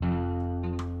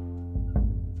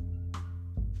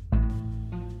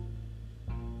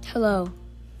Hello,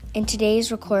 and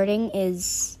today's recording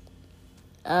is,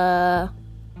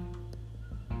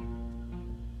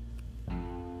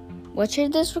 what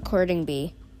should this recording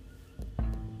be?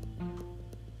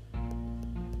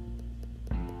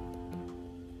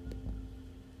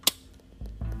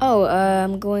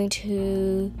 I'm going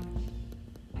to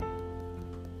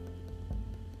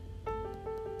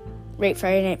rate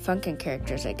Friday Night Funkin'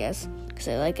 characters, I guess, because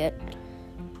I like it.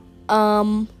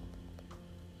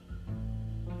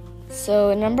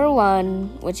 So number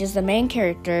 1, which is the main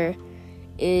character,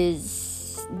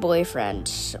 is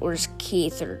Boyfriend, or is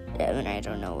Keith, or Evan, I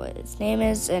don't know what his name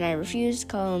is, and I refuse to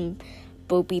call him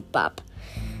Boop Beep Bop.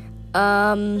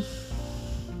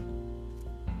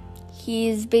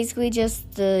 He's basically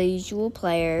just the usual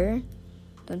player.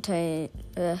 Don't tell you,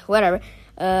 whatever.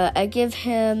 I give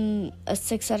him a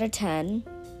 6 out of 10.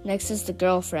 Next is the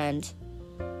girlfriend.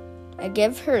 I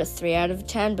give her a 3 out of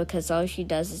 10 because all she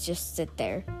does is just sit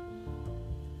there.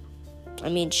 I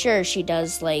mean, sure, she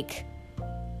does, like,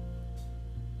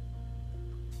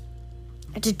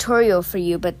 a tutorial for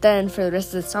you, but then for the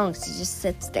rest of the song, she just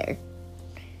sits there.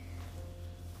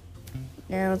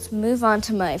 Now, let's move on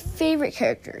to my favorite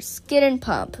characters, Skid and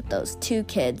Pump, those 2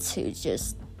 kids who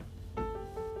just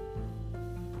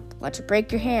want to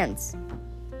break your hands.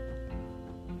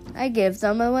 I give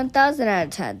them a 1,000 out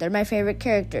of 10. They're my favorite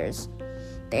characters.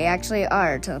 They actually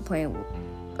are, to the point.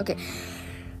 Okay,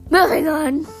 moving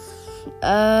on.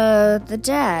 The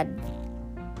dad.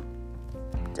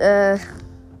 The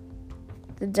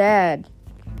dad.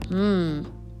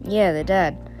 Yeah, the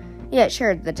dad. Yeah,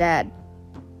 sure, the dad.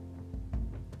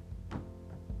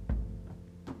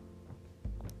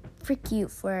 Freak you,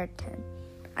 4 out of 10.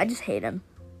 I just hate him.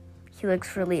 He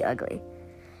looks really ugly.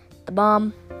 The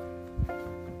mom.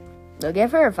 They'll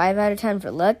give her a 5 out of 10 for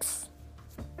looks,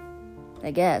 I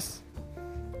guess.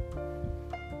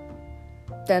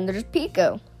 Then there's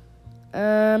Pico.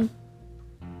 6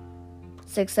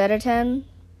 out of 10.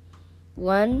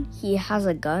 1, he has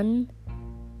a gun.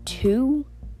 2,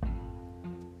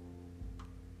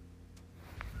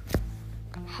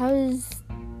 I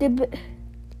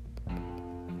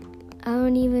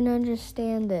don't even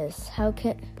understand this. How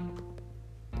can...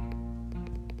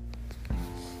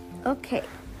 Okay.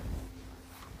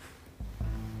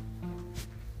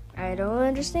 I don't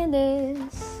understand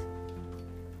this.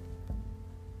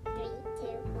 3, 2,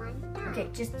 1, go. Okay,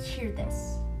 just hear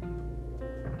this.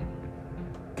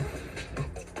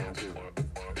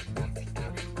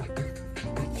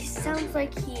 He sounds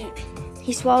like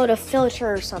he swallowed a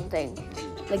filter or something.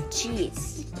 Like,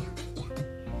 jeez.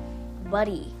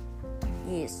 Buddy.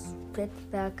 Yes, pick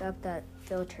back up that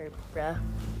filter, bruh.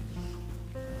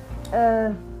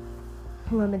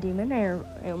 Lemon Demon, I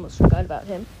almost forgot about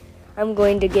him. I'm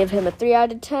going to give him a 3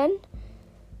 out of 10.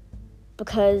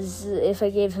 Because if I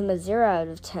gave him a 0 out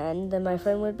of 10, then my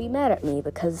friend would be mad at me.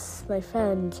 Because my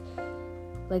friend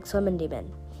likes Lemon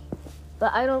Demon.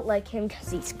 But I don't like him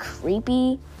because he's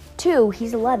creepy. 2,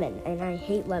 he's a lemon, and I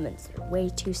hate lemons. They're way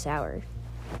too sour.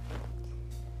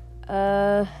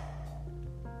 I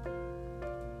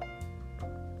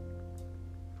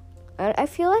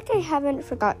feel like I haven't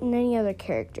forgotten any other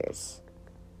characters.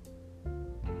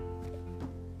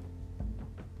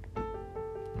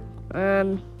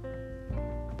 So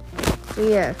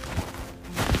yeah.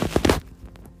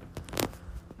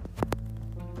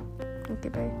 Okay,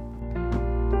 bye.